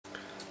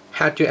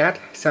how to add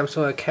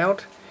Samsung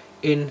account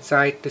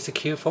inside the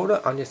secure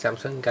folder on your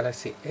Samsung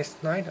Galaxy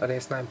S9 or the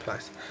S9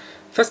 Plus.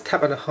 First,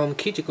 tap on the home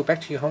key to go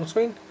back to your home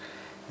screen.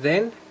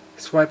 Then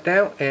swipe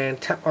down and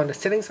tap on the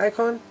settings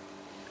icon.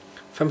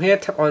 From here,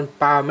 tap on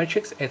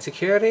biometrics and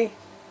security.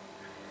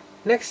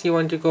 Next, you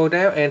want to go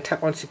down and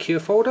tap on secure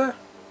folder.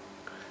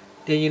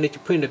 Then you need to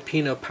put in the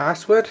PIN or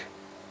password.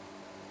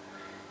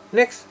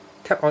 Next,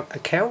 tap on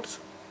accounts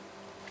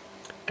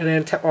and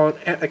then tap on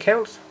add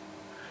accounts,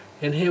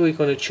 and here we're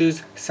going to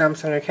choose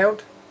Samsung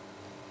account.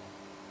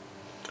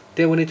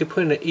 Then we need to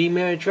put in the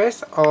email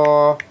address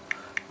or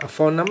a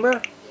phone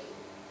number.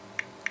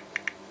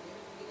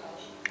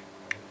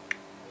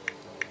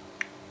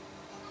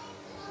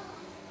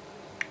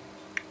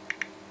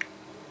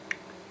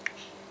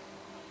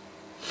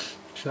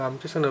 So I'm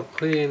just going to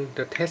put in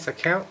the test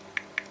account,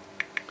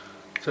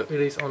 so it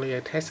is only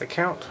a test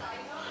account.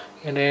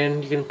 And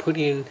then you can put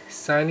in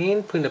sign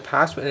in, put in the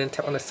password, and then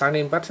tap on the sign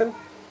in button.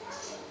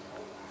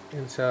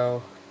 And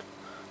so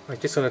I'm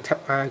just going to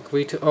tap I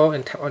agree to all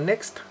and tap on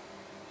next.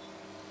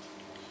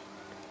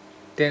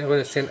 Then I'm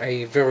going to send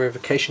a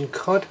verification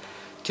code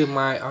to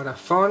my other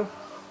phone.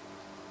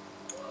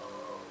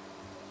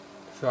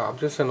 So I'm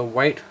just going to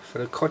wait for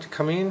the code to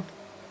come in.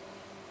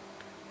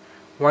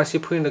 Once you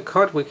put in the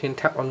code, we can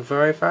tap on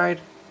verified.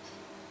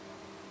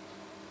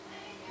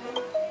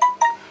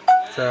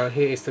 So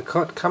here is the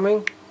code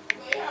coming.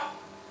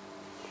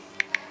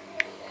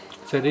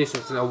 So this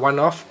is a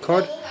one-off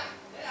code.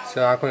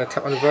 So I'm going to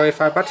tap on the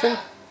verify button,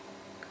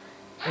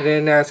 and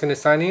then now it's going to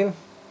sign in.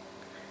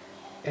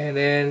 And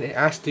then it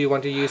asks, do you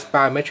want to use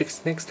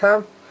biometrics next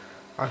time?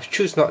 I'll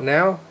choose not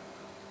now.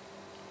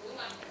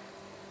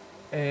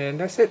 And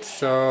that's it.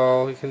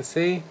 So you can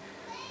see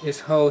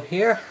this hole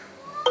here.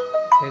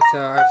 And so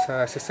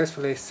I've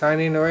successfully signed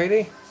in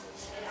already.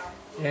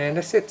 And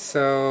that's it.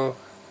 So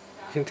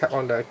you can tap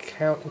on the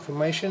account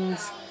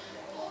informations.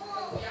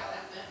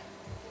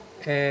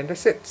 And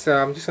that's it. So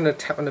I'm just going to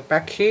tap on the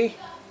back key,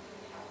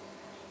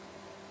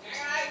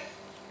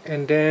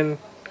 and then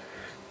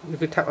if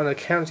you tap on the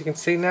account, you can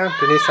see now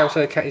the new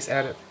Samsung account is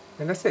added.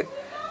 And that's it.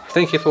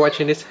 Thank you for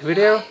watching this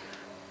video.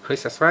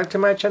 Please subscribe to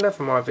my channel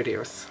for more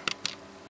videos.